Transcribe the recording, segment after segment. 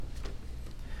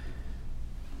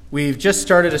We've just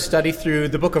started a study through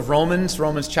the book of Romans,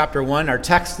 Romans chapter 1. Our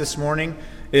text this morning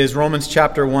is Romans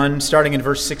chapter 1, starting in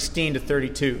verse 16 to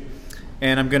 32.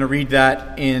 And I'm going to read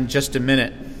that in just a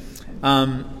minute.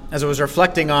 As I was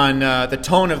reflecting on the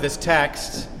tone of this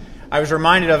text, I was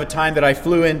reminded of a time that I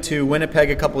flew into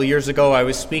Winnipeg a couple of years ago. I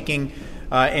was speaking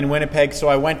in Winnipeg, so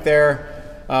I went there.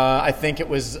 I think it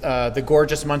was the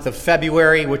gorgeous month of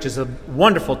February, which is a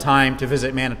wonderful time to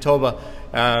visit Manitoba,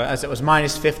 as it was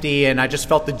minus 50, and I just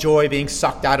felt the joy being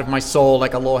sucked out of my soul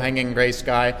like a low-hanging gray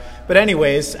sky. But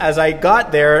anyways, as I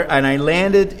got there and I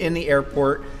landed in the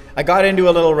airport, I got into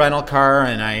a little rental car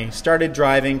and I started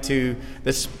driving to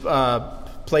this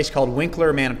place called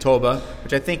Winkler, Manitoba,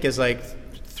 which I think is like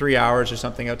 3 hours or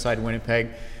something outside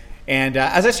Winnipeg. And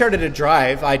as I started to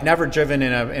drive, I'd never driven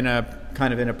in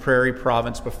a prairie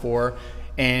province before,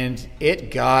 and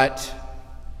it got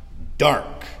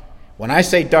dark. When I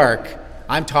say dark,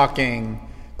 I'm talking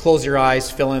close your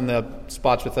eyes, fill in the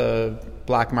spots with a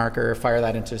black marker, fire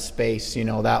that into space,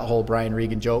 that whole Brian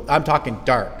Regan joke. I'm talking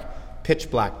dark, pitch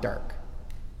black dark.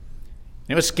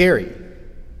 And it was scary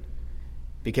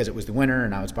because it was the winter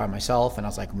and I was by myself, and I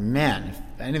was like, man, if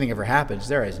anything ever happens,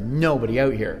 there is nobody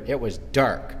out here. It was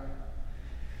dark.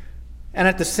 And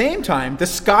at the same time, the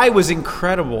sky was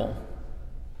incredible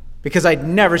because I'd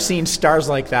never seen stars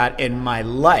like that in my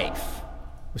life.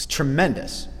 It was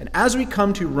tremendous. And as we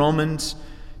come to Romans,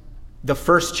 the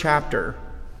first chapter,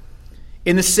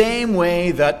 in the same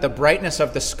way that the brightness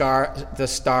of the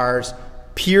stars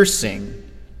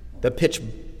piercing the pitch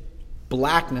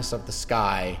blackness of the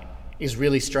sky is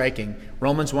really striking,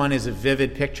 Romans 1 is a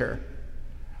vivid picture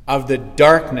of the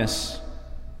darkness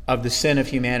of the sin of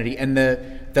humanity and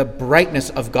the brightness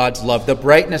of God's love, the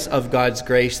brightness of God's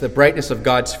grace, the brightness of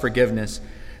God's forgiveness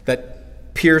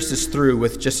that pierces through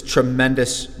with just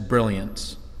tremendous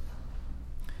brilliance.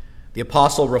 The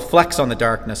apostle reflects on the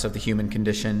darkness of the human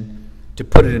condition to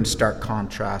put it in stark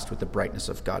contrast with the brightness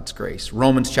of God's grace.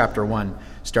 Romans chapter 1,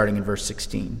 starting in verse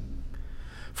 16.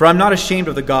 For I'm not ashamed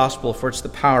of the gospel, for it's the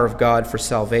power of God for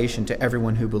salvation to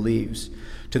everyone who believes,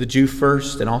 to the Jew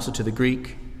first and also to the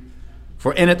Greek.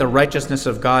 For in it the righteousness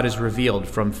of God is revealed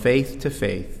from faith to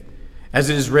faith. As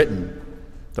it is written,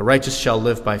 the righteous shall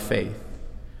live by faith.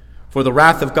 For the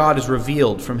wrath of God is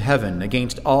revealed from heaven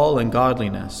against all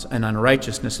ungodliness and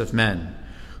unrighteousness of men,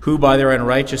 who by their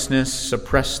unrighteousness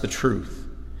suppress the truth.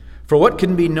 For what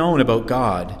can be known about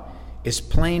God is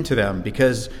plain to them,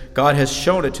 because God has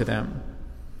shown it to them.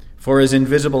 For his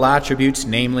invisible attributes,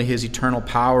 namely his eternal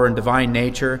power and divine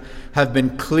nature, have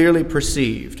been clearly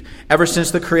perceived ever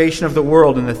since the creation of the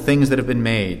world and the things that have been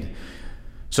made,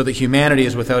 so that humanity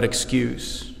is without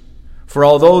excuse. For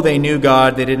although they knew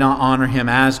God, they did not honor him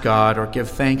as God or give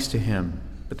thanks to him,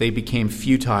 but they became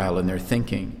futile in their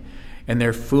thinking, and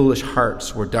their foolish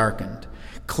hearts were darkened.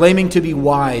 Claiming to be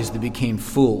wise, they became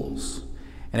fools,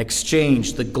 and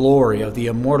exchanged the glory of the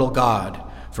immortal God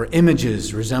for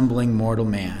images resembling mortal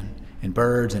man, and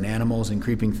birds and animals and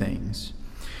creeping things.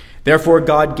 Therefore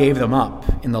God gave them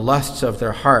up in the lusts of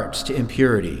their hearts to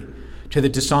impurity, to the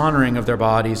dishonoring of their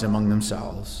bodies among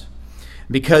themselves.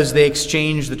 Because they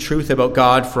exchanged the truth about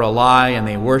God for a lie, and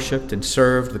they worshipped and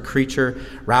served the creature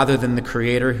rather than the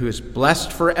Creator, who is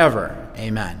blessed forever.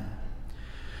 Amen.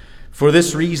 For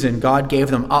this reason, God gave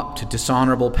them up to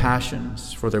dishonorable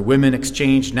passions. For their women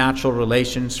exchanged natural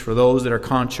relations for those that are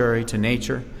contrary to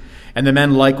nature. And the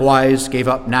men likewise gave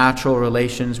up natural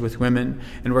relations with women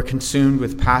and were consumed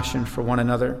with passion for one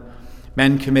another,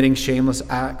 men committing shameless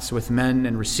acts with men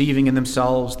and receiving in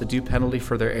themselves the due penalty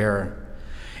for their error.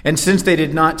 And since they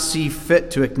did not see fit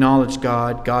to acknowledge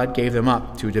God, God gave them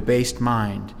up to a debased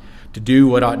mind to do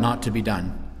what ought not to be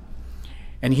done.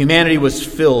 And humanity was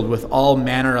filled with all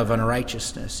manner of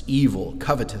unrighteousness, evil,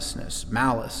 covetousness,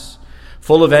 malice,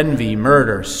 full of envy,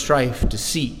 murder, strife,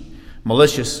 deceit,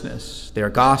 maliciousness. They are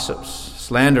gossips,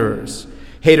 slanderers,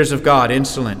 haters of God,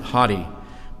 insolent, haughty,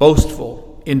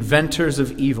 boastful, inventors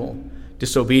of evil,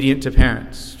 disobedient to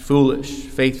parents, foolish,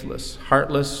 faithless,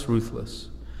 heartless, ruthless.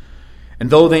 And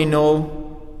though they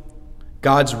know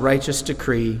God's righteous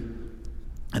decree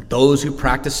that those who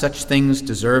practice such things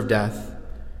deserve death,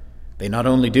 they not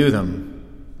only do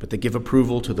them, but they give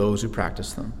approval to those who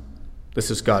practice them. This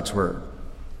is God's word.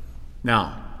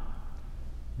 Now,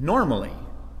 normally,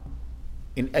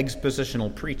 in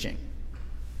expositional preaching,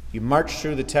 you march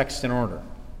through the text in order.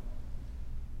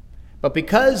 But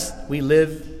because we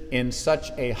live in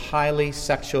such a highly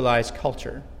sexualized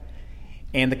culture,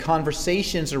 and the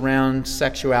conversations around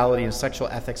sexuality and sexual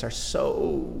ethics are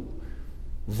so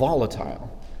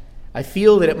volatile, I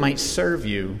feel that it might serve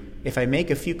you if I make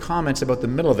a few comments about the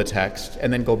middle of the text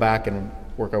and then go back and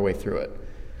work our way through it.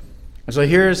 And so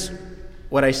here's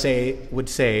what I would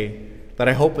say that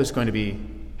I hope is going to be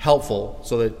helpful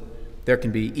so that there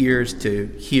can be ears to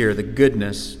hear the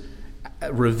goodness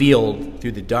revealed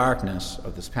through the darkness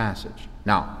of this passage.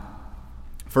 Now,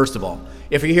 first of all,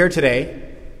 if you're here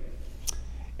today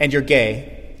and you're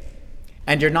gay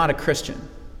and you're not a Christian,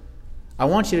 I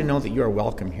want you to know that you are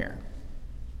welcome here.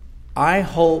 I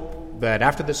hope that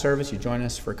after the service you join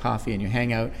us for coffee and you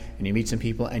hang out and you meet some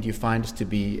people and you find us to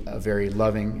be a very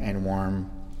loving and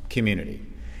warm community.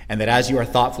 And that as you are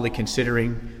thoughtfully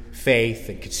considering faith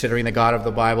and considering the God of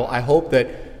the Bible, I hope that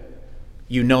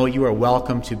you know you are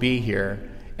welcome to be here.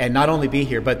 And not only be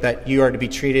here, but that you are to be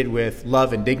treated with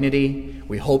love and dignity.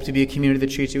 We hope to be a community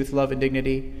that treats you with love and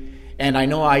dignity. And I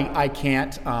know I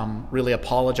can't really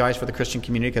apologize for the Christian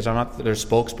community because I'm not their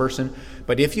spokesperson.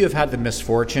 But if you have had the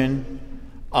misfortune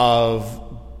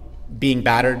of being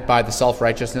battered by the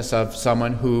self-righteousness of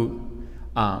someone who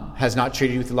has not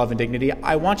treated you with love and dignity,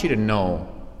 I want you to know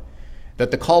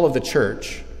that the call of the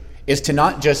church is to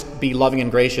not just be loving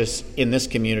and gracious in this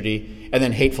community and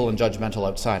then hateful and judgmental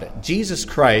outside it. Jesus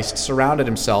Christ surrounded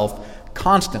himself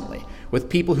constantly with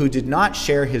people who did not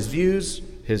share his views,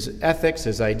 his ethics,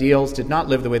 his ideals, did not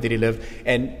live the way that he lived.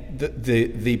 And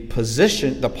the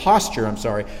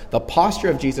posture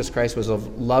of Jesus Christ was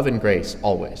of love and grace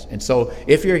always. And so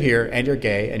if you're here and you're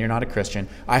gay and you're not a Christian,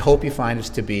 I hope you find us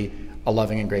to be a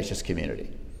loving and gracious community.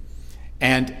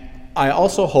 And I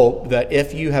also hope that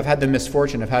if you have had the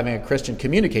misfortune of having a Christian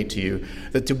communicate to you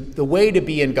that the way to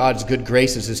be in God's good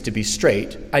graces is to be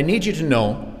straight, I need you to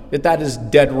know that that is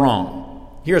dead wrong.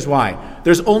 Here's why.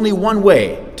 There's only one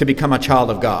way to become a child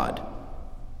of God.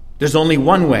 There's only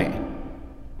one way,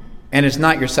 and it's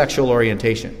not your sexual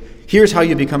orientation. Here's how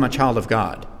you become a child of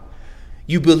God.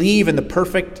 You believe in the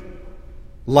perfect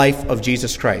life of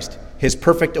Jesus Christ, his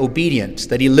perfect obedience,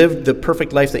 that he lived the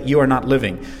perfect life that you are not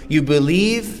living. You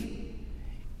believe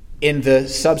in the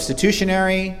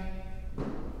substitutionary,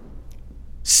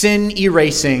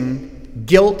 sin-erasing,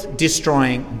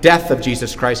 guilt-destroying death of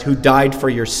Jesus Christ who died for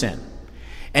your sin.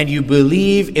 And you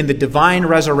believe in the divine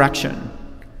resurrection,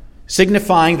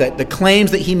 signifying that the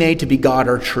claims that he made to be God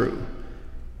are true.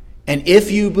 And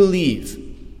if you believe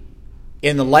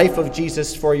in the life of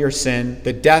Jesus for your sin,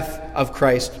 the death of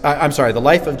Christ, the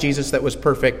life of Jesus that was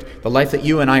perfect, the life that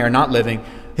you and I are not living,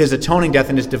 his atoning death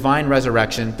and his divine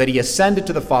resurrection, that he ascended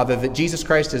to the Father, that Jesus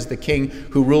Christ is the King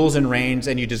who rules and reigns,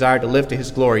 and you desire to live to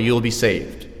his glory, you will be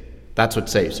saved. That's what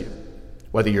saves you.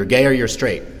 Whether you're gay or you're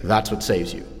straight, that's what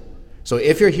saves you. So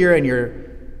if you're here and you're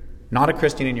not a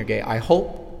Christian and you're gay, I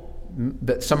hope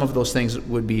that some of those things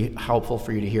would be helpful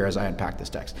for you to hear as I unpack this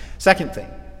text. Second thing,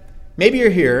 maybe you're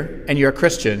here and you're a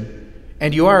Christian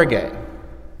and you are gay.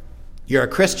 You're a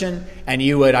Christian and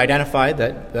you would identify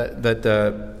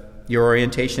that your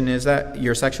orientation is that,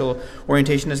 your sexual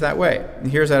orientation is that way.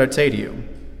 And here's what I'd say to you.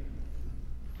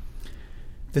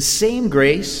 The same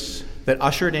grace that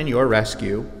ushered in your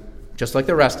rescue, just like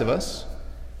the rest of us,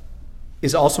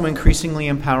 is also increasingly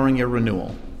empowering your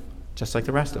renewal, just like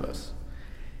the rest of us.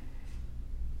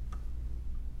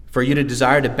 For you to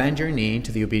desire to bend your knee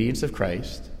to the obedience of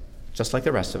Christ, just like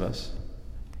the rest of us,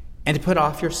 and to put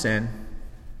off your sin,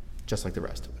 just like the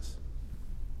rest of us.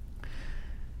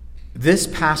 This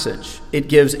passage, it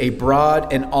gives a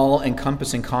broad and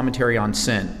all-encompassing commentary on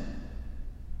sin.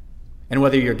 And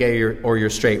whether you're gay or you're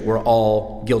straight, we're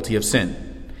all guilty of sin.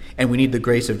 And we need the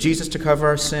grace of Jesus to cover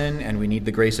our sin, and we need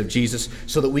the grace of Jesus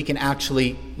so that we can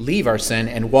actually leave our sin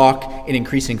and walk in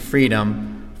increasing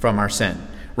freedom from our sin.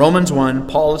 Romans 1,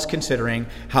 Paul is considering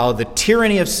how the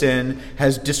tyranny of sin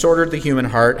has disordered the human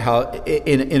heart, how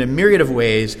in a myriad of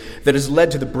ways that has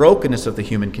led to the brokenness of the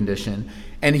human condition.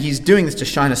 And he's doing this to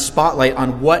shine a spotlight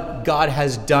on what God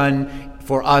has done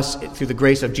for us through the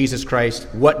grace of Jesus Christ,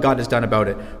 what God has done about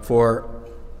it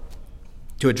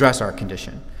to address our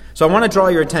condition. So I want to draw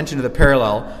your attention to the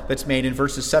parallel that's made in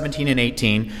verses 17 and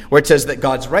 18, where it says that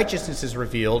God's righteousness is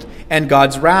revealed and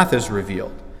God's wrath is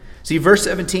revealed. See, verse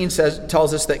 17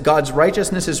 tells us that God's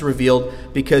righteousness is revealed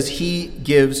because he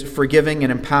gives forgiving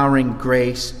and empowering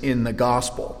grace in the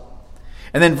gospel.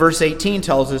 And then verse 18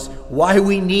 tells us why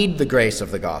we need the grace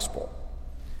of the gospel.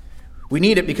 We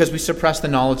need it because we suppress the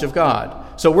knowledge of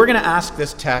God. So we're going to ask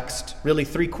this text really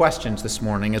 3 questions this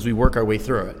morning as we work our way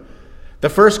through it. The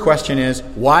first question is,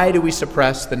 why do we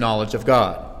suppress the knowledge of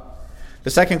God? The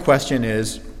second question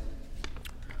is,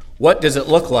 what does it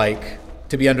look like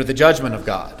to be under the judgment of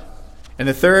God? And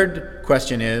the third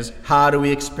question is, how do we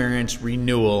experience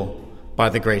renewal by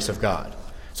the grace of God?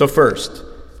 So first,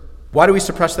 why do we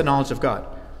suppress the knowledge of God?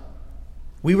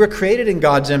 We were created in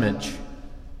God's image,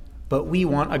 but we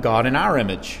want a God in our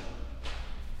image.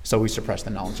 So we suppress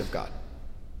the knowledge of God.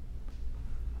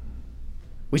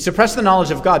 We suppress the knowledge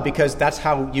of God because that's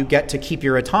how you get to keep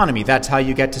your autonomy. That's how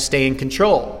you get to stay in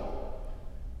control.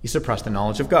 You suppress the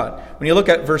knowledge of God. When you look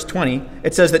at verse 20,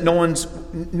 it says that no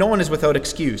one is without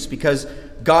excuse because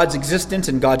God's existence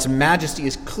and God's majesty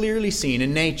is clearly seen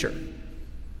in nature.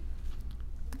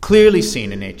 Clearly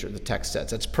seen in nature, the text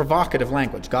says. It's provocative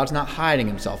language. God's not hiding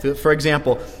himself. For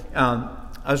example,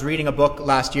 I was reading a book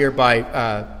last year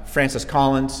by Francis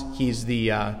Collins. He's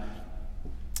the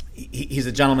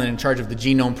gentleman in charge of the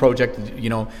Genome Project,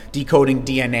 decoding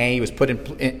DNA. He was put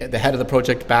in the head of the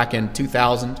project back in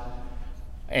 2000.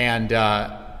 And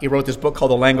he wrote this book called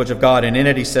The Language of God. And in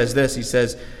it he says this. He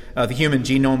says, the human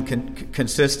genome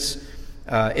consists,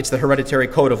 it's the hereditary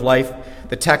code of life.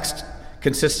 The text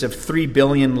consists of 3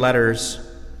 billion letters.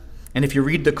 And if you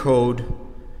read the code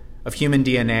of human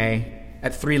DNA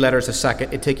at 3 letters a second,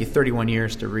 it'd take you 31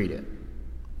 years to read it,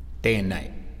 day and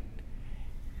night.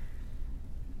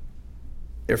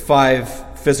 There are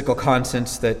 5 physical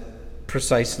constants that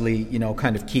precisely,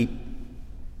 kind of keep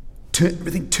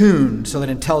everything tuned so that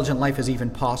intelligent life is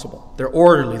even possible. They're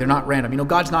orderly. They're not random.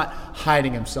 God's not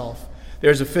hiding himself.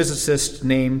 There's a physicist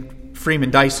named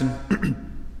Freeman Dyson.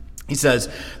 He says,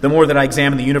 the more that I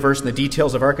examine the universe and the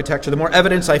details of architecture, the more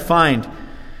evidence I find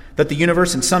that the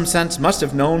universe in some sense must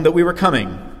have known that we were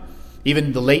coming.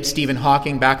 Even the late Stephen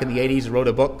Hawking back in the 80s wrote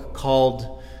a book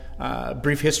called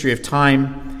Brief History of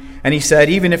Time. And he said,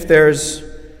 even if there's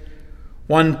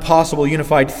one possible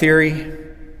unified theory,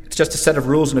 it's just a set of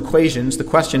rules and equations. The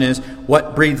question is,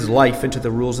 what breathes life into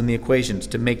the rules and the equations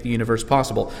to make the universe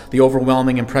possible? The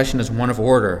overwhelming impression is one of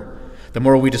order. The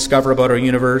more we discover about our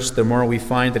universe, the more we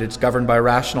find that it's governed by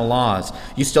rational laws.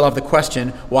 You still have the question,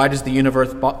 why does the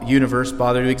universe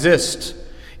bother to exist?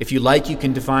 If you like, you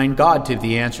can define God to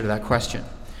the answer to that question.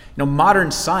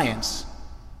 Modern science,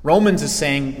 Romans is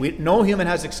saying no human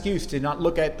has excuse to not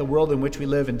look at the world in which we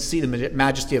live and see the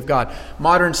majesty of God.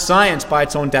 Modern science, by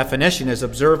its own definition, is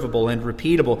observable and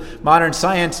repeatable. Modern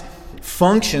science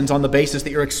functions on the basis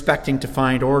that you're expecting to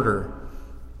find order.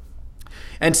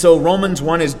 And so Romans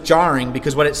 1 is jarring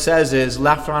because what it says is,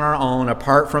 left on our own,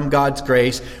 apart from God's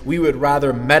grace, we would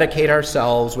rather medicate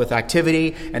ourselves with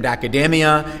activity and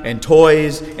academia and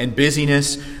toys and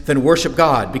busyness than worship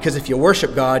God. Because if you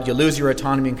worship God, you lose your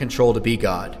autonomy and control to be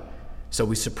God. So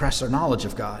we suppress our knowledge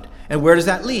of God. And where does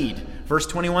that lead? Verse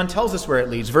 21 tells us where it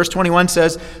leads. Verse 21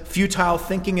 says, futile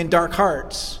thinking and dark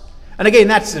hearts. And again,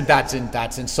 that's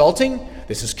insulting.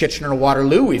 This is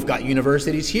Kitchener-Waterloo. We've got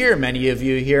universities here. Many of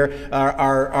you here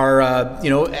are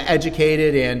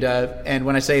educated, and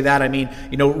when I say that, I mean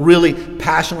really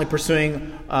passionately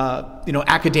pursuing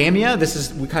academia.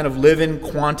 We kind of live in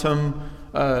quantum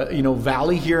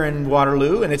valley here in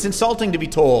Waterloo, and it's insulting to be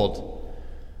told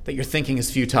that your thinking is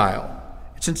futile.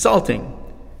 It's insulting.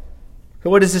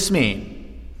 So what does this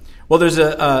mean? Well, there's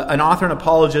an author and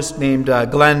apologist named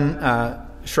Glenn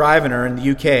Shrivener in the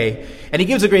UK, and he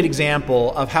gives a great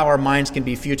example of how our minds can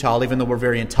be futile even though we're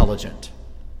very intelligent.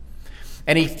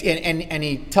 And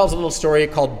he tells a little story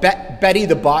called Betty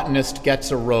the Botanist Gets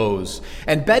a Rose.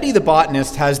 And Betty the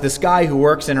Botanist has this guy who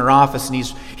works in her office, and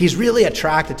he's really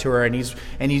attracted to her, and he's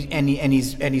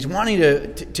wanting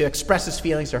to express his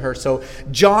feelings to her. So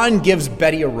John gives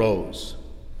Betty a rose.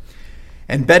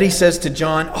 And Betty says to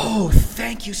John, "Oh,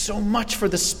 thank you so much for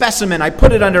the specimen. I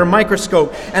put it under a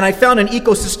microscope, and I found an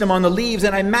ecosystem on the leaves,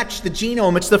 and I matched the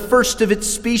genome. It's the first of its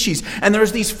species. And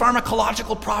there's these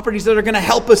pharmacological properties that are going to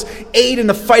help us aid in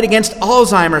the fight against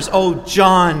Alzheimer's. Oh,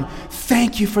 John,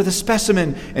 thank you for the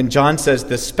specimen." And John says,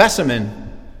 "The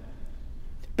specimen?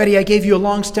 Betty, I gave you a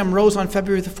long stem rose on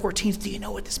February the 14th. Do you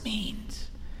know what this means?"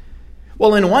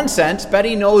 Well, in one sense,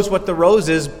 Betty knows what the rose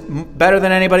is better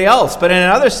than anybody else. But in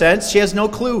another sense, she has no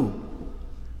clue.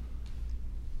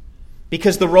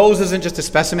 Because the rose isn't just a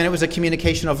specimen, it was a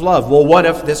communication of love. Well, what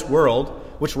if this world,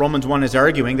 which Romans 1 is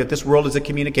arguing, that this world is a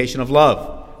communication of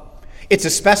love? It's a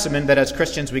specimen that as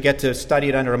Christians we get to study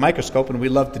it under a microscope, and we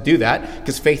love to do that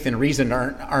because faith and reason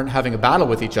aren't having a battle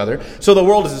with each other. So the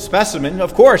world is a specimen,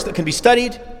 of course, that can be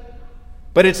studied,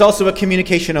 but it's also a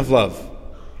communication of love.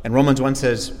 And Romans 1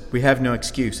 says we have no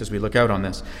excuse as we look out on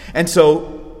this. And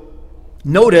so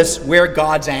notice where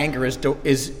God's anger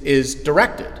is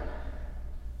directed.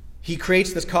 He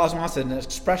creates this cosmos as an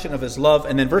expression of his love.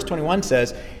 And then verse 21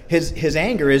 says his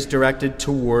anger is directed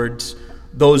towards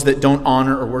those that don't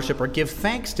honor or worship or give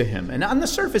thanks to him. And on the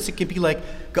surface, it can be like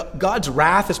God's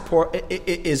wrath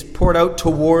is poured out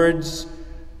towards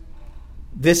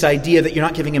this idea that you're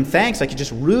not giving him thanks, like you're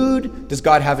just rude. Does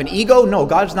God have an ego? No,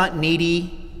 God's not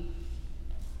needy.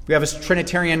 We have a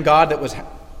Trinitarian God that was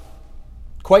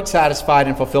quite satisfied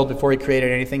and fulfilled before he created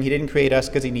anything. He didn't create us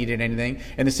because he needed anything.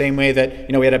 In the same way that,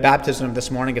 we had a baptism this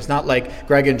morning. It's not like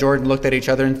Greg and Jordan looked at each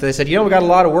other and they said, we got a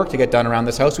lot of work to get done around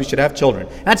this house. We should have children.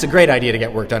 That's a great idea to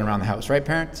get work done around the house, right,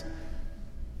 parents?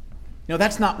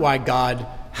 That's not why God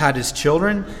had his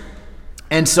children.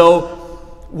 And so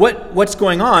what's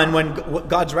going on when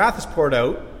God's wrath is poured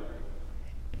out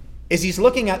is he's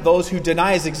looking at those who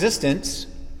deny his existence,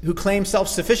 who claim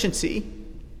self-sufficiency,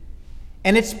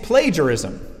 and it's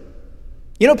plagiarism.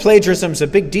 Plagiarism is a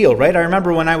big deal, right? I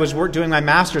remember when I was doing my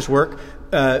master's work,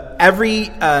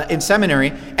 in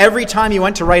seminary, every time you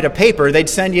went to write a paper, they'd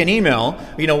send you an email,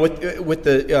 with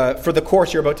the for the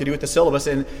course you're about to do with the syllabus,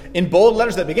 and in bold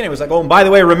letters at the beginning, it was like, oh, and by the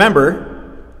way,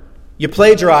 remember, you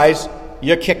plagiarize,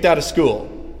 you're kicked out of school.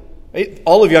 Right?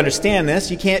 All of you understand this.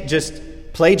 You can't just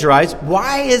plagiarize.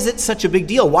 Why is it such a big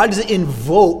deal? Why does it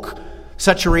invoke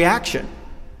such a reaction?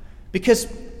 Because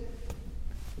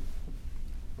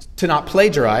to not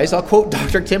plagiarize, I'll quote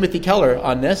Dr. Timothy Keller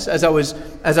on this as I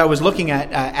was looking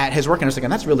at his work, and I was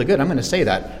thinking, that's really good. I'm going to say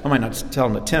that. I might not tell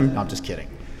him that Tim. No, I'm just kidding.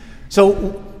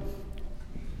 So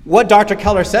what Dr.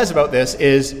 Keller says about this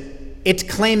is it's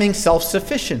claiming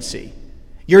self-sufficiency.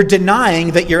 You're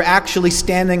denying that you're actually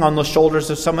standing on the shoulders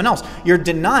of someone else. You're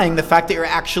denying the fact that you're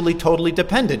actually totally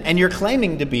dependent, and you're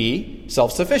claiming to be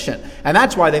self-sufficient. And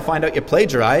that's why they find out you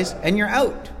plagiarize and you're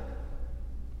out.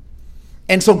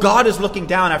 And so God is looking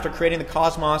down after creating the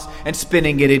cosmos and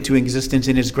spinning it into existence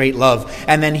in his great love.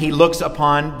 And then he looks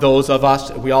upon those of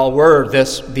us, we all were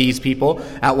these people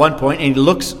at one point, and he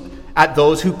looks at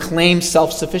those who claim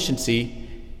self-sufficiency,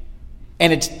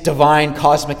 and it's divine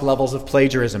cosmic levels of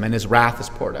plagiarism, and his wrath is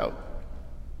poured out.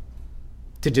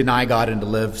 To deny God and to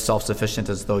live self-sufficient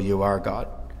as though you are God.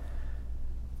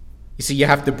 You see, you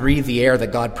have to breathe the air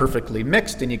that God perfectly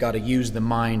mixed, and you got to use the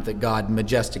mind that God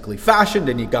majestically fashioned,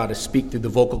 and you got to speak through the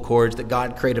vocal cords that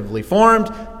God creatively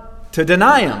formed to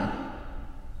deny him.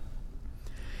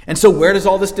 And so where does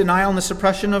all this denial and the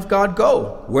suppression of God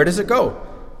go? Where does it go?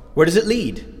 Where does it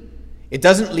lead? It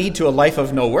doesn't lead to a life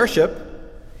of no worship.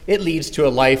 It leads to a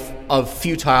life of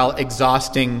futile,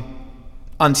 exhausting,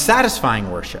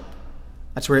 unsatisfying worship.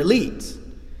 That's where it leads.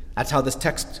 That's how this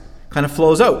text kind of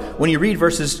flows out. When you read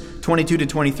verses 22 to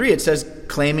 23, it says,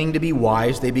 claiming to be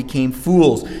wise, they became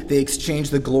fools. They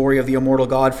exchanged the glory of the immortal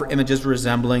God for images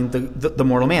resembling the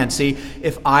mortal man. See,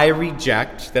 if I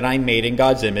reject that I'm made in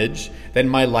God's image, then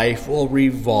my life will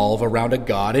revolve around a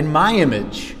God in my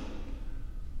image.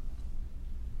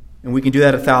 And we can do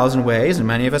that 1,000 ways, and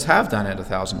many of us have done it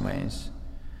 1,000 ways.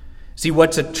 See,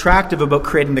 what's attractive about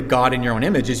creating the God in your own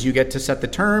image is you get to set the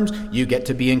terms, you get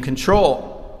to be in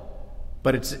control.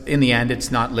 But in the end,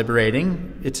 it's not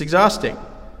liberating, it's exhausting.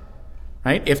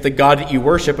 Right? If the God that you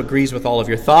worship agrees with all of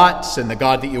your thoughts, and the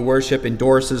God that you worship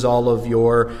endorses all of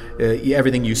your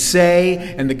everything you say,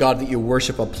 and the God that you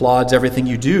worship applauds everything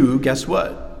you do, guess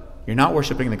what? You're not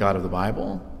worshiping the God of the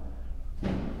Bible.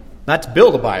 That's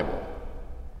build a Bible.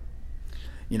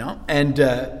 And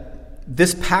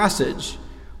this passage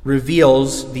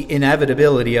reveals the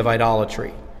inevitability of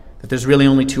idolatry. That there's really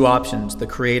only two options, the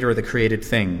creator or the created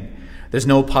thing. There's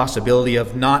no possibility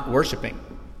of not worshiping.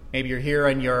 Maybe you're here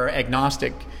and you're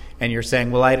agnostic and you're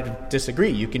saying, well, I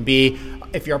disagree. You can be,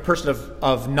 if you're a person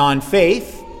of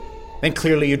non-faith, then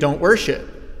clearly you don't worship.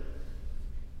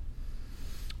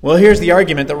 Well, here's the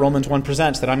argument that Romans 1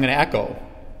 presents that I'm going to echo.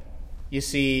 You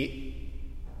see,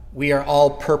 we are all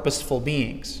purposeful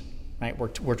beings, right? We're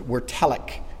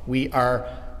telic. We are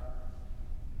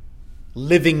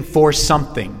living for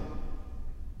something.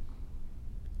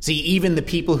 See, even the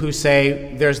people who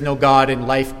say there's no God and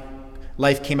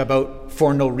life came about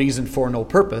for no reason, for no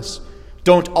purpose,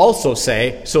 don't also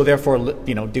say, so therefore,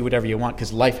 do whatever you want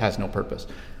because life has no purpose.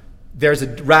 There's a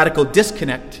radical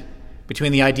disconnect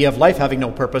between the idea of life having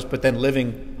no purpose, but then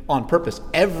living on purpose.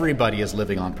 Everybody is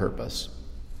living on purpose.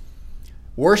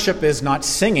 Worship is not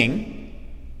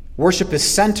singing. Worship is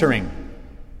centering.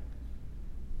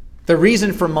 The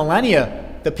reason for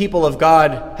millennia the people of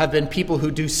God have been people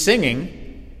who do singing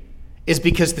is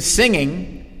because the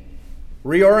singing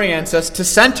reorients us to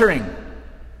centering.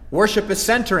 Worship is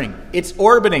centering. It's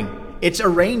orbiting. It's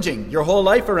arranging your whole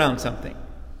life around something.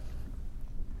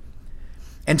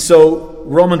 And so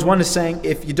Romans 1 is saying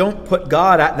if you don't put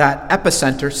God at that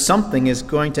epicenter, something is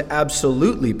going to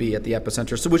absolutely be at the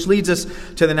epicenter. So which leads us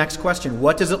to the next question.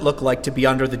 What does it look like to be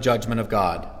under the judgment of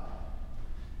God?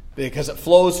 Because it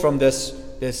flows from this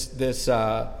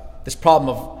problem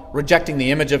of rejecting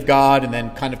the image of God and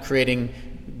then kind of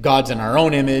creating gods in our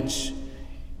own image.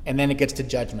 And then it gets to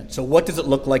judgment. So what does it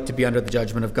look like to be under the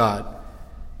judgment of God?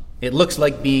 It looks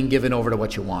like being given over to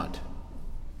what you want.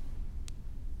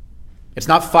 It's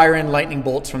not fire and lightning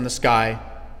bolts from the sky.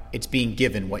 It's being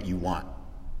given what you want.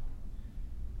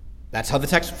 That's how the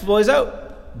text plays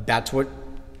out. That's what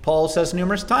Paul says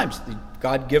numerous times.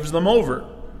 God gives them over,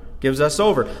 gives us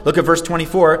over. Look at verse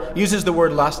 24. Uses the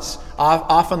word lusts.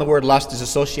 Often the word lust is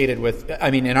associated with,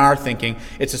 in our thinking,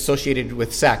 it's associated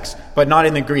with sex, but not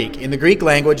in the Greek. In the Greek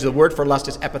language, the word for lust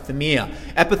is epithumia.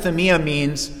 Epithumia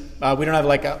means, we don't have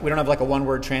like a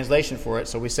one-word translation for it,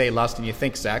 so we say lust and you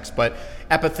think sex, but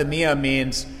epithumia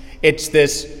means it's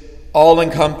this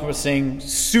all-encompassing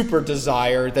super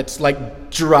desire that's like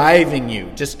driving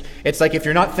you. It's like if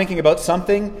you're not thinking about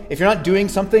something, if you're not doing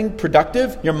something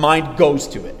productive, your mind goes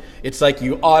to it. It's like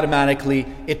you automatically,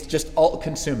 it's just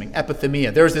all-consuming.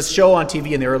 Epithumia. There was this show on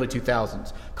TV in the early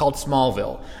 2000s called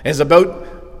Smallville. It's about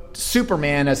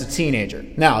Superman as a teenager.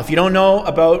 Now, if you don't know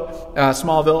about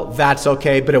Smallville, that's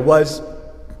okay, but it was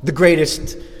the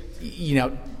greatest,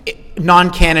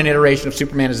 non-canon iteration of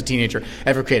Superman as a teenager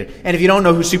ever created. And if you don't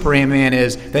know who Superman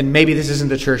is, then maybe this isn't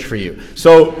the church for you.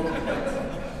 So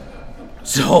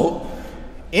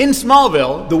in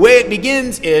Smallville, the way it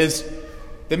begins is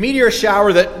the meteor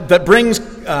shower that brings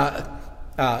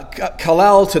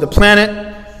Kal-El to the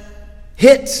planet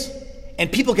hits,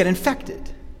 and people get infected.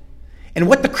 And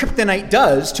what the kryptonite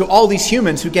does to all these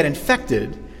humans who get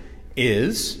infected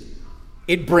is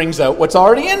it brings out what's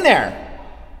already in there.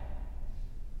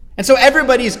 And so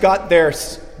everybody's got their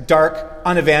dark,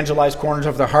 unevangelized corners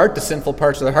of their heart, the sinful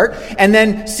parts of their heart. And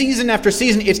then season after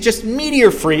season, it's just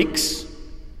meteor freaks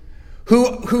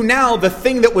who now the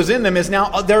thing that was in them is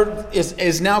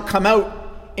now come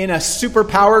out in a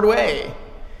super-powered way.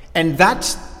 And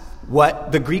that's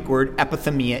what the Greek word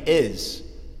epithumia is.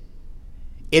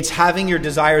 It's having your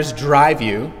desires drive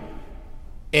you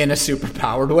in a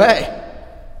super-powered way.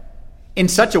 In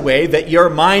such a way that your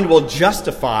mind will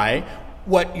justify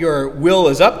what your will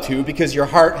is up to because your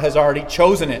heart has already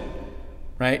chosen it,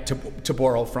 right? To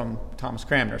borrow from Thomas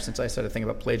Cranmer. Since I said a thing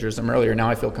about plagiarism earlier, now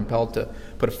I feel compelled to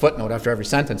put a footnote after every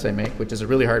sentence I make, which is a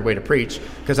really hard way to preach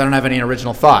because I don't have any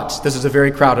original thoughts. This is a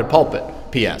very crowded pulpit,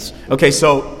 P.S. Okay,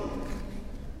 so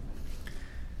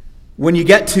when you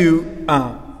get to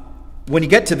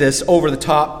this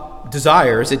over-the-top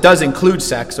desires, it does include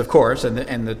sex, of course,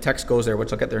 and the text goes there,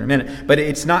 which I'll get there in a minute, but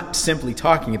it's not simply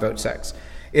talking about sex.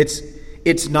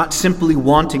 It's not simply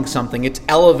wanting something. It's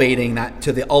elevating that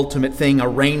to the ultimate thing,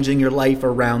 arranging your life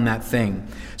around that thing.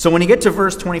 So when you get to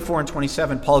verse 24 and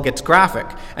 27, Paul gets graphic,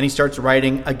 and he starts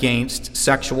writing against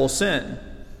sexual sin.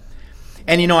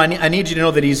 And, I need you to know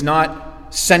that he's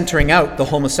not centering out the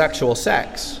homosexual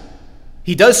sex.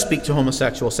 He does speak to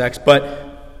homosexual sex,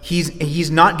 but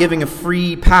he's not giving a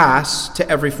free pass to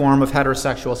every form of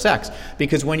heterosexual sex.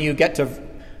 Because when you get to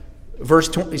verse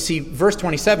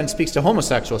 27 speaks to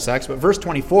homosexual sex, but verse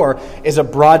 24 is a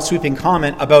broad sweeping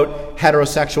comment about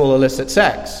heterosexual illicit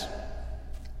sex.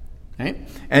 Okay?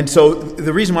 And so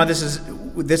the reason why this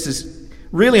is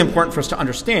really important for us to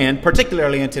understand,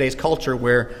 particularly in today's culture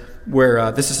where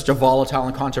this is such a volatile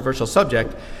and controversial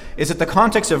subject, is that the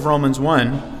context of Romans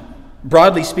 1,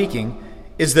 broadly speaking,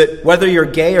 is that whether you're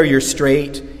gay or you're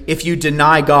straight, if you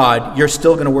deny God, you're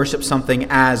still going to worship something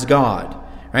as God.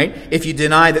 Right? If you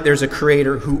deny that there's a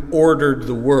creator who ordered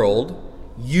the world,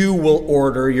 you will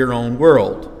order your own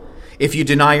world. If you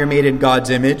deny you're made in God's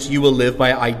image, you will live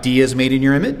by ideas made in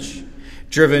your image,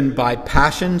 driven by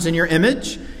passions in your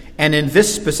image, and in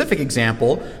this specific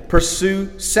example,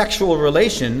 pursue sexual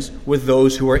relations with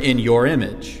those who are in your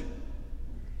image.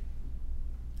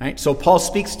 Right? So Paul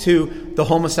speaks to the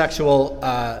homosexual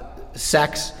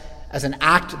sex as an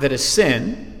act that is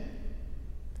sin.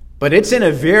 But it's in a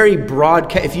very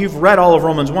broad... If you've read all of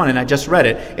Romans 1, and I just read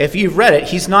it, if you've read it,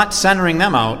 he's not centering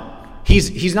them out.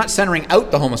 He's not centering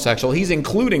out the homosexual. He's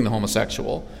including the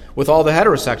homosexual with all the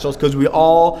heterosexuals because we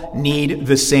all need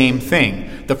the same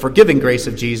thing. The forgiving grace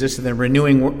of Jesus and the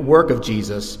renewing work of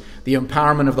Jesus, the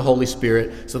empowerment of the Holy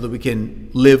Spirit so that we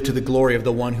can live to the glory of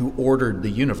the one who ordered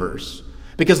the universe.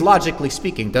 Because logically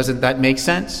speaking, doesn't that make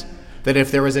sense? That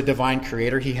if there is a divine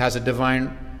creator, he has a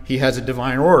divine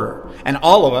order. And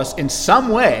all of us, in some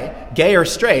way, gay or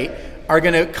straight, are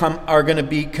going to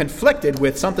be conflicted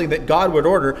with something that God would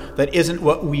order that isn't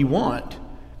what we want.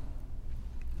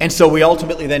 And so we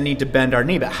ultimately then need to bend our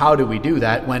knee. But how do we do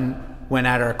that when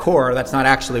at our core, that's not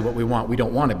actually what we want? We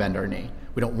don't want to bend our knee.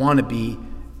 We don't want to be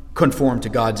conformed to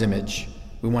God's image.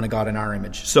 We want a God in our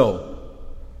image. So,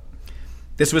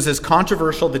 this was as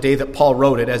controversial the day that Paul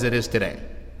wrote it as it is today.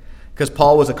 Because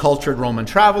Paul was a cultured Roman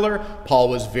traveler. Paul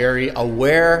was very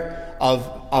aware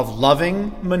of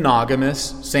loving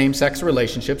monogamous same-sex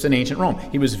relationships in ancient Rome.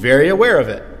 He was very aware of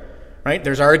it. right?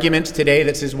 There's arguments today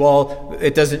that says, well,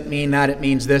 it doesn't mean that, it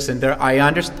means this. And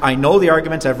I know the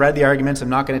arguments, I've read the arguments. I'm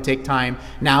not going to take time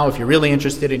now. If you're really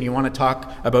interested and you want to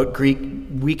talk about Greek,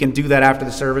 we can do that after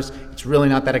the service. It's really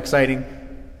not that exciting.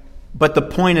 But the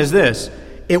point is this: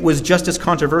 it was just as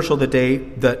controversial the day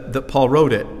that Paul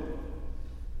wrote it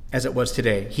as it was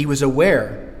today. He was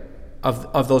aware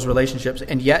of those relationships,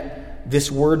 and yet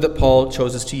this word that Paul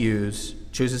chooses to use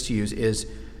is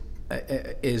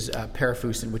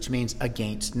paraphusin, which means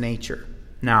against nature.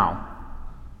 Now,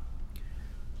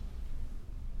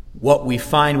 what we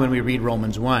find when we read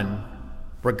Romans 1,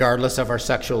 regardless of our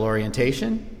sexual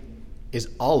orientation, is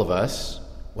all of us,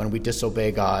 when we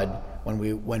disobey God,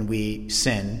 when we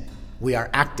sin, we are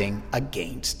acting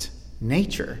against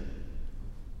nature.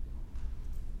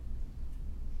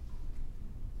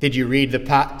 Did you read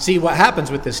See, what happens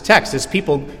with this text is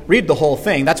people read the whole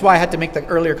thing. That's why I had to make the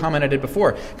earlier comment I did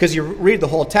before. Because you read the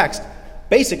whole text,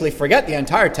 basically forget the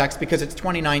entire text because it's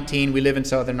 2019, we live in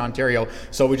Southern Ontario,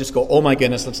 so we just go, oh my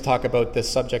goodness, let's talk about this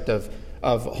subject of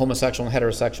homosexual and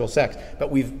heterosexual sex.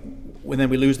 But then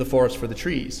we lose the forest for the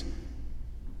trees.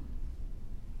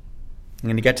 I'm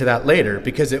going to get to that later,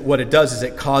 because what it does is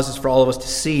it causes for all of us to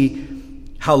see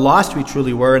how lost we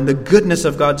truly were and the goodness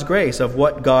of God's grace, of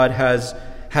what God has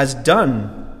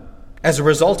done as a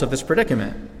result of this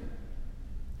predicament.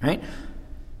 Right?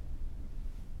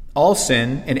 All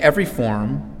sin in every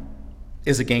form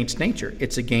is against nature.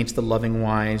 It's against the loving,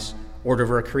 wise order of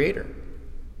our Creator.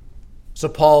 So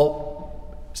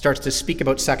Paul starts to speak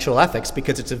about sexual ethics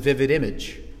because it's a vivid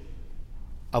image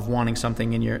of wanting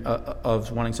something in your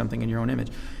own image.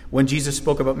 When Jesus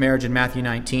spoke about marriage in Matthew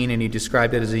 19 and he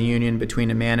described it as a union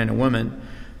between a man and a woman,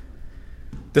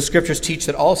 the scriptures teach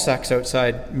that all sex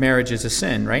outside marriage is a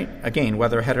sin, right? Again,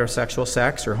 whether heterosexual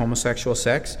sex or homosexual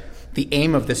sex, the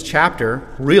aim of this chapter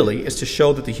really is to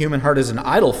show that the human heart is an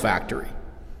idol factory,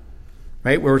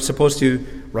 right? We're supposed to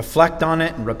reflect on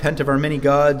it and repent of our many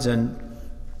gods and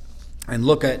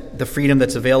look at the freedom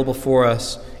that's available for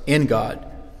us in God.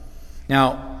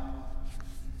 Now,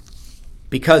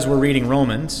 because we're reading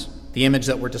Romans, the image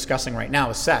that we're discussing right now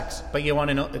is sex. But you want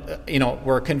to know,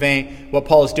 we're conveying, what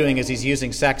Paul is doing is he's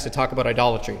using sex to talk about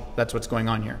idolatry. That's what's going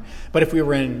on here. But if we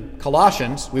were in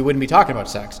Colossians, we wouldn't be talking about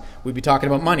sex. We'd be talking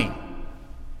about money.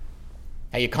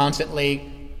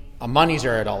 Money's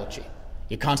your idolatry.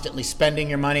 You're constantly spending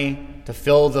your money to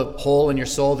fill the hole in your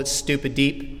soul that's stupid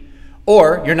deep.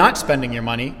 Or you're not spending your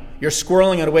money. You're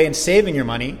squirreling it away and saving your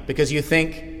money because you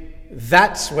think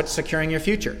that's what's securing your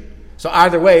future. So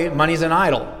either way, money's an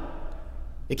idol.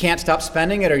 You can't stop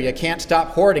spending it, or you can't stop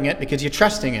hoarding it because you're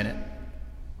trusting in it.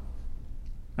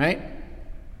 Right?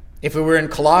 If we were in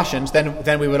Colossians,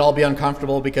 then we would all be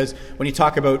uncomfortable, because when you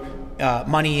talk about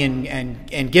money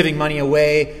and giving money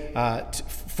away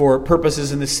for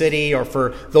purposes in the city, or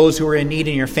for those who are in need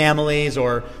in your families,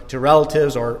 or to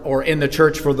relatives, or in the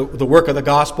church for the work of the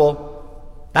gospel,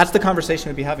 that's the conversation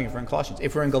we'd be having if we're in Colossians.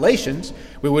 If we're in Galatians,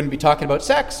 we wouldn't be talking about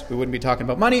sex. We wouldn't be talking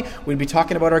about money. We'd be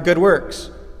talking about our good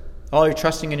works. All your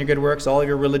trusting in your good works, all of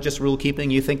your religious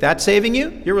rule-keeping, you think that's saving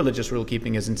you? Your religious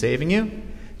rule-keeping isn't saving you.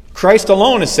 Christ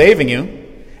alone is saving you.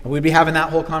 And we'd be having that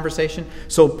whole conversation.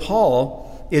 So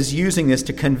Paul is using this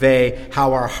to convey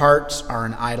how our hearts are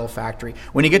an idol factory.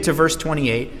 When you get to verse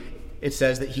 28, it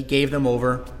says that he gave them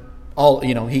over,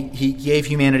 he gave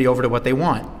humanity over to what they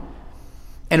want.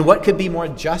 And what could be more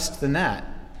just than that?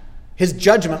 His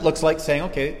judgment looks like saying,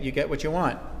 okay, you get what you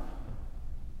want.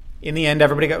 In the end,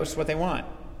 everybody gets what they want.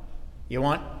 You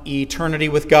want eternity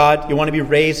with God. You want to be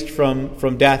raised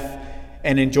from death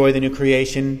and enjoy the new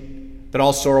creation, that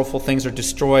all sorrowful things are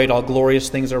destroyed, all glorious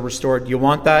things are restored. You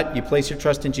want that? You place your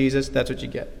trust in Jesus, that's what you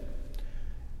get.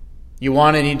 You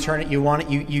want an eternity,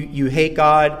 you hate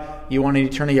God, you want an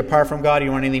eternity apart from God,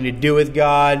 you want anything to do with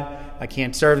God. I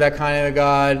can't serve that kind of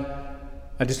God.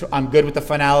 I'm good with the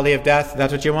finality of death.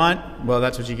 That's what you want? Well,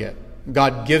 that's what you get.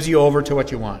 God gives you over to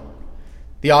what you want.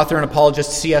 The author and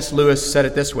apologist C.S. Lewis said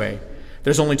it this way: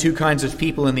 there's only two kinds of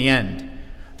people in the end.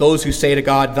 Those who say to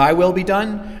God, thy will be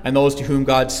done, and those to whom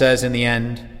God says in the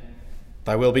end,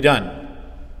 thy will be done.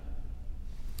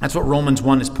 That's what Romans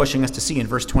 1 is pushing us to see in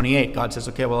verse 28. God says,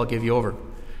 okay, well, I'll give you over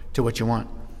to what you want.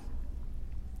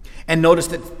 And notice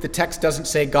that the text doesn't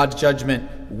say God's judgment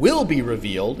will be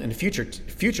revealed in future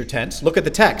tense. Look at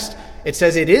the text. It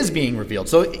says it is being revealed.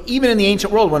 So even in the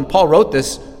ancient world, when Paul wrote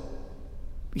this,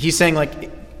 he's saying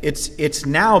like it's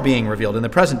now being revealed in the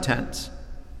present tense.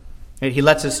 He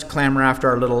lets us clamor after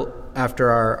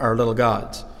our little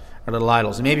gods. our little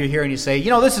idols. And maybe you're here and you say,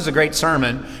 this is a great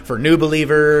sermon for new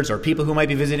believers or people who might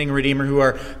be visiting Redeemer who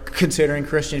are considering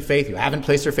Christian faith, who haven't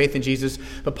placed their faith in Jesus.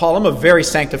 But Paul, I'm a very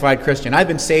sanctified Christian. I've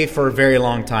been saved for a very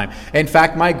long time. In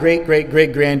fact, my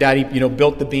great-great-great-granddaddy,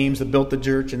 built the beams, built the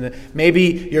church. And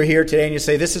maybe you're here today and you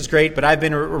say, this is great, but I've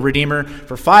been a Redeemer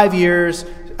for 5 years.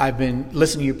 I've been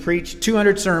listening to you preach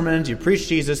 200 sermons. You preach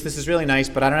Jesus. This is really nice,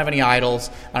 but I don't have any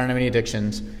idols. I don't have any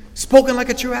addictions. Spoken like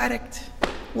a true addict.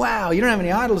 Wow, you don't have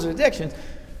any idols or addictions.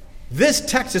 This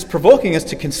text is provoking us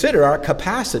to consider our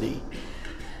capacity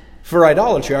for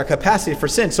idolatry, our capacity for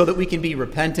sin, so that we can be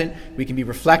repentant, we can be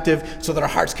reflective, so that our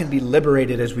hearts can be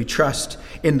liberated as we trust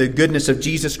in the goodness of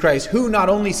Jesus Christ, who not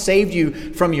only saved you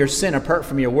from your sin apart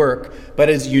from your work, but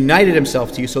has united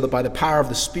himself to you so that by the power of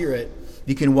the Spirit,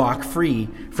 you can walk free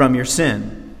from your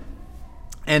sin.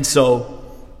 And so,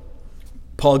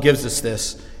 Paul gives us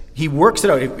this. He works it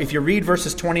out. If you read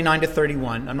verses 29 to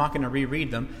 31, I'm not going to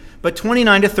reread them, but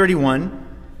 29 to 31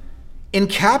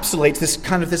 encapsulates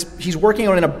this, he's working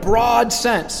out in a broad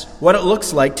sense what it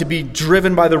looks like to be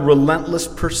driven by the relentless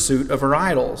pursuit of our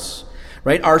idols.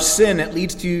 Right? Our sin, it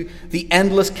leads to the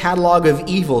endless catalog of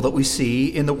evil that we see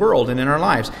in the world and in our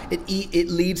lives. It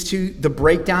leads to the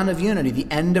breakdown of unity, the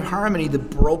end of harmony, the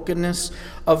brokenness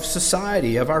of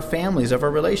society, of our families, of our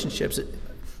relationships.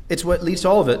 It's what leads to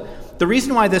all of it. The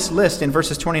reason why this list in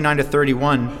verses 29 to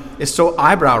 31 is so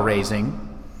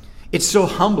eyebrow-raising, it's so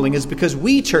humbling, is because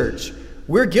we, church,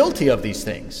 we're guilty of these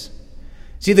things.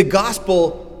 See, the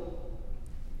gospel,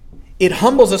 it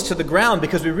humbles us to the ground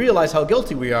because we realize how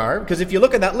guilty we are. Because if you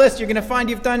look at that list, you're going to find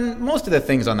you've done most of the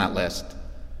things on that list.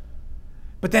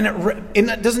 But then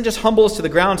it doesn't just humble us to the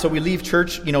ground so we leave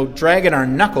church, dragging our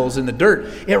knuckles in the dirt.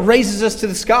 It raises us to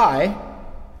the sky,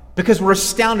 because we're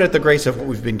astounded at the grace of what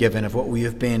we've been given, of what we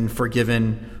have been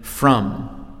forgiven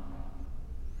from.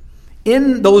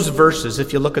 In those verses,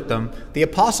 if you look at them, the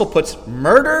apostle puts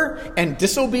murder and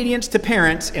disobedience to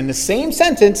parents in the same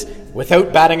sentence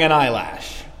without batting an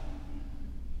eyelash.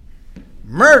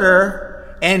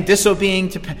 Murder and disobeying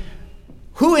to parents.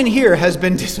 Who in here has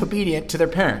been disobedient to their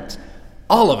parents?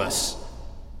 All of us.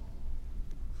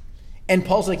 And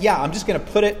Paul's like, I'm just going to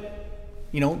put it,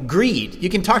 greed. You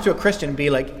can talk to a Christian and be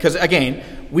like, because again,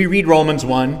 we read Romans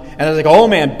 1, and it's like, oh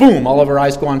man, boom, all of our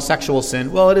eyes go on sexual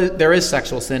sin. Well, there is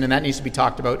sexual sin, and that needs to be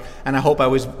talked about, and I hope I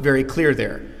was very clear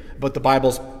there about the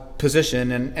Bible's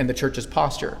position and the church's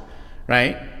posture,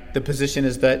 right? The position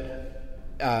is that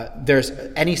there's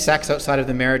any sex outside of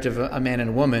the marriage of a man and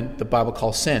a woman, the Bible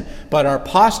calls sin. But our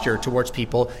posture towards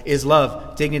people is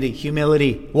love, dignity,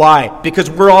 humility. Why? Because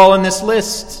we're all in this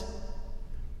list.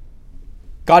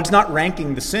 God's not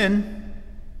ranking the sin.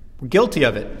 We're guilty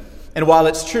of it. And while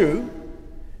it's true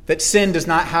that sin does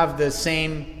not have the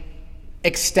same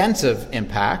extensive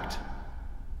impact,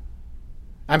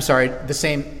 the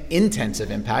same intensive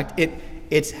impact,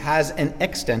 it has an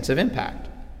extensive impact.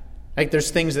 Like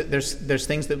there's things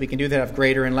that we can do that have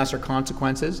greater and lesser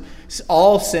consequences.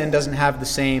 All sin doesn't have the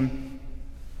same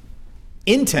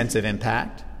intensive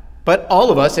impact, but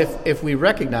all of us, if we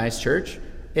recognize, church,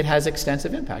 it has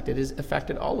extensive impact. It has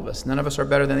affected all of us. None of us are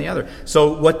better than the other.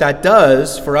 So what that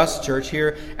does for us, church,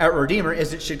 here at Redeemer,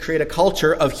 is it should create a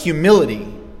culture of humility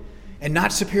and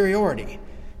not superiority,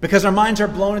 because our minds are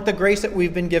blown at the grace that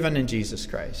we've been given in Jesus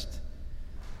Christ.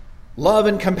 Love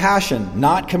and compassion,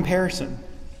 not comparison.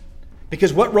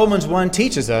 Because what Romans 1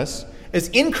 teaches us is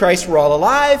in Christ we're all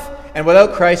alive, and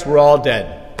without Christ we're all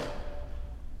dead.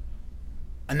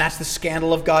 And that's the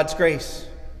scandal of God's grace.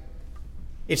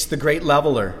 It's the great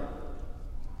leveler.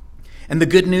 And the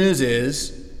good news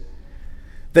is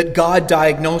that God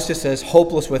diagnosed us as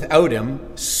hopeless without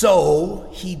him, so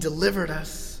he delivered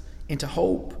us into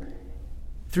hope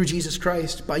through Jesus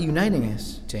Christ by uniting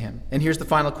us to him. And here's the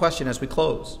final question as we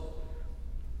close.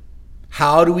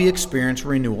 How do we experience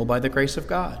renewal by the grace of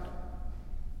God?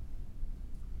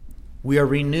 We are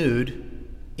renewed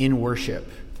in worship.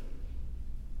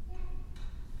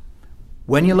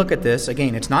 When you look at this,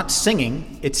 again, it's not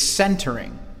singing, it's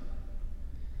centering.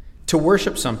 To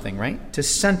worship something, right? To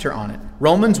center on it.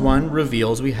 Romans 1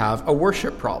 reveals we have a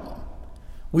worship problem.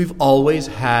 We've always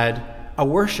had a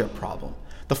worship problem.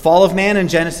 The fall of man in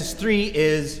Genesis 3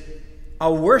 is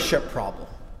a worship problem.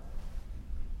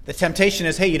 The temptation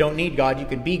is, hey, you don't need God, you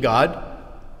can be God.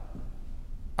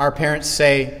 Our parents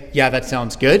say, yeah, that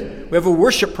sounds good. We have a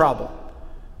worship problem.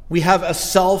 We have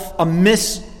a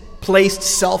misplaced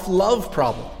self-love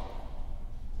problem.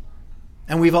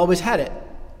 And we've always had it.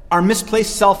 Our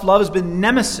misplaced self-love has been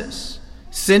nemesis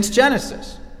since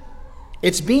Genesis.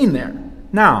 It's been there.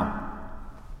 Now,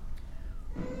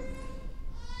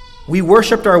 we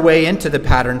worshipped our way into the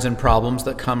patterns and problems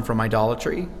that come from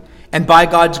idolatry. And by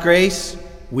God's grace,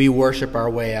 we worship our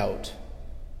way out.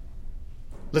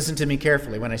 Listen to me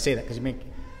carefully when I say that, because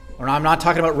I'm not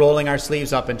talking about rolling our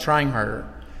sleeves up and trying harder.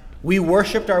 We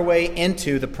worshiped our way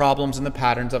into the problems and the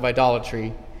patterns of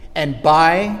idolatry, and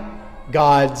by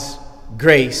God's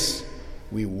grace,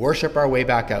 we worship our way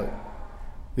back out.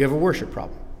 We have a worship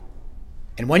problem.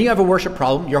 And when you have a worship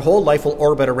problem, your whole life will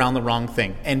orbit around the wrong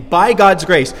thing. And by God's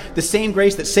grace, the same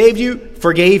grace that saved you,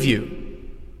 forgave you.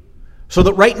 So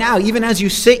that right now, even as you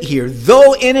sit here,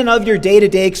 though in and of your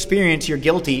day-to-day experience you're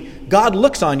guilty, God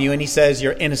looks on you and he says,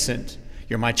 you're innocent.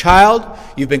 You're my child.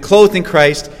 You've been clothed in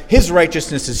Christ. His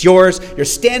righteousness is yours. You're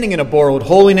standing in a borrowed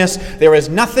holiness. There is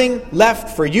nothing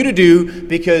left for you to do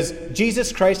because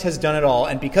Jesus Christ has done it all.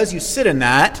 And because you sit in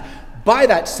that, by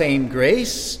that same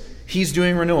grace, he's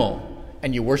doing renewal.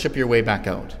 And you worship your way back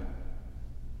out.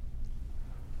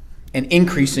 And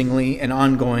increasingly and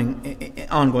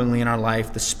ongoingly in our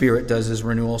life, the Spirit does his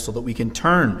renewal so that we can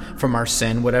turn from our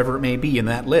sin, whatever it may be in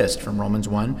that list from Romans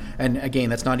 1. And again,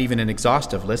 that's not even an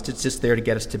exhaustive list. It's just there to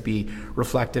get us to be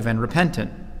reflective and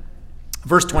repentant.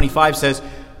 Verse 25 says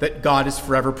that God is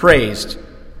forever praised.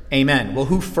 Amen. Well,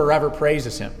 who forever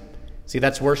praises him? See,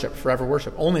 that's worship, forever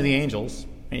worship. Only the angels.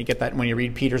 And you get that when you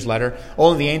read Peter's letter.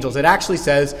 Only the angels. It actually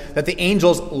says that the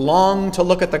angels long to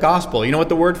look at the gospel. You know what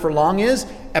the word for long is?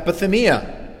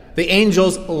 Epithemia. The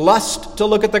angels lust to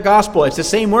look at the gospel. It's the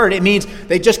same word. It means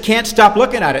they just can't stop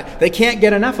looking at it. They can't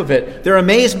get enough of it. They're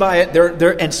amazed by it.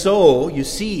 And so, you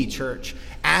see, church,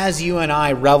 as you and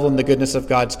I revel in the goodness of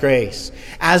God's grace,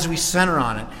 as we center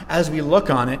on it, as we look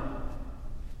on it,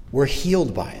 we're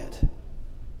healed by it.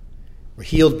 We're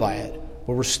healed by it.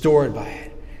 We're restored by it.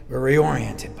 We're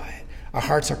reoriented by it. Our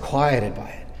hearts are quieted by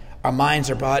it. Our minds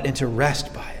are brought into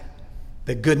rest by it.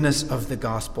 The goodness of the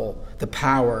gospel, the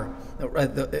power.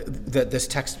 This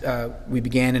text we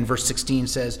began in verse 16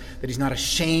 says that he's not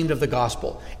ashamed of the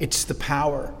gospel. It's the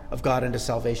power of God unto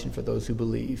salvation for those who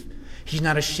believe. He's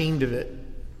not ashamed of it.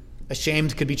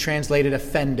 Ashamed could be translated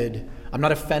offended. I'm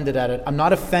not offended at it. I'm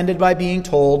not offended by being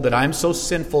told that I'm so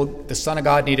sinful the Son of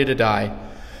God needed to die.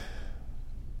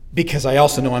 Because I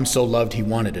also know I'm so loved he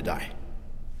wanted to die.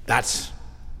 That's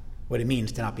what it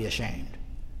means to not be ashamed.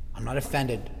 I'm not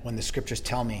offended when the scriptures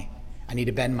tell me I need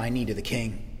to bend my knee to the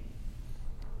king.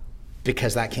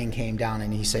 Because that king came down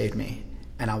and he saved me.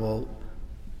 And I will,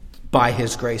 by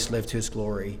his grace, live to his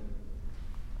glory.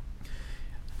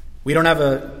 We don't have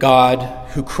a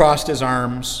God who crossed his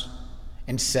arms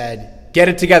and said, "Get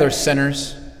it together,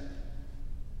 sinners."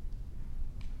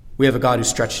 We have a God who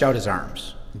stretched out his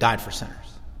arms and died for sinners.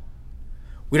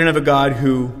 We don't have a God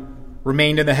who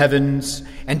remained in the heavens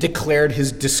and declared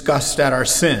his disgust at our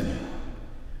sin.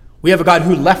 We have a God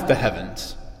who left the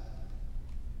heavens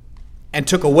and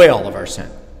took away all of our sin.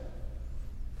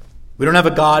 We don't have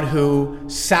a God who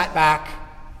sat back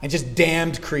and just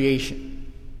damned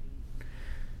creation.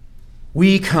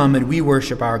 We come and we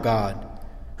worship our God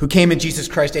who came in Jesus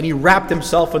Christ and he wrapped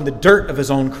himself in the dirt of his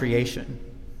own creation.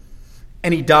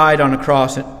 And he died on a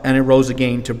cross and it rose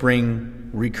again to bring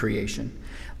recreation.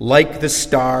 Like the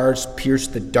stars pierce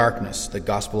the darkness, the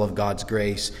gospel of God's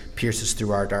grace pierces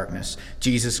through our darkness.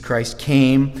 Jesus Christ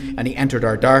came and he entered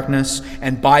our darkness,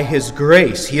 and by his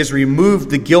grace he has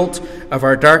removed the guilt of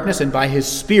our darkness, and by his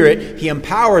Spirit he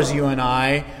empowers you and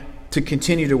I to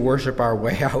continue to worship our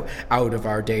way out of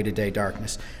our day-to-day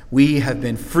darkness. We have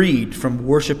been freed from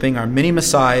worshiping our many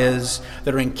messiahs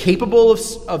that are incapable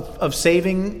of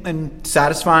saving and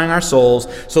satisfying our souls,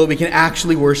 so that we can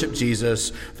actually worship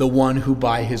Jesus, the one who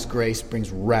by his grace brings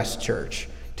rest, church,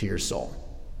 to your soul.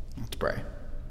 Let's pray.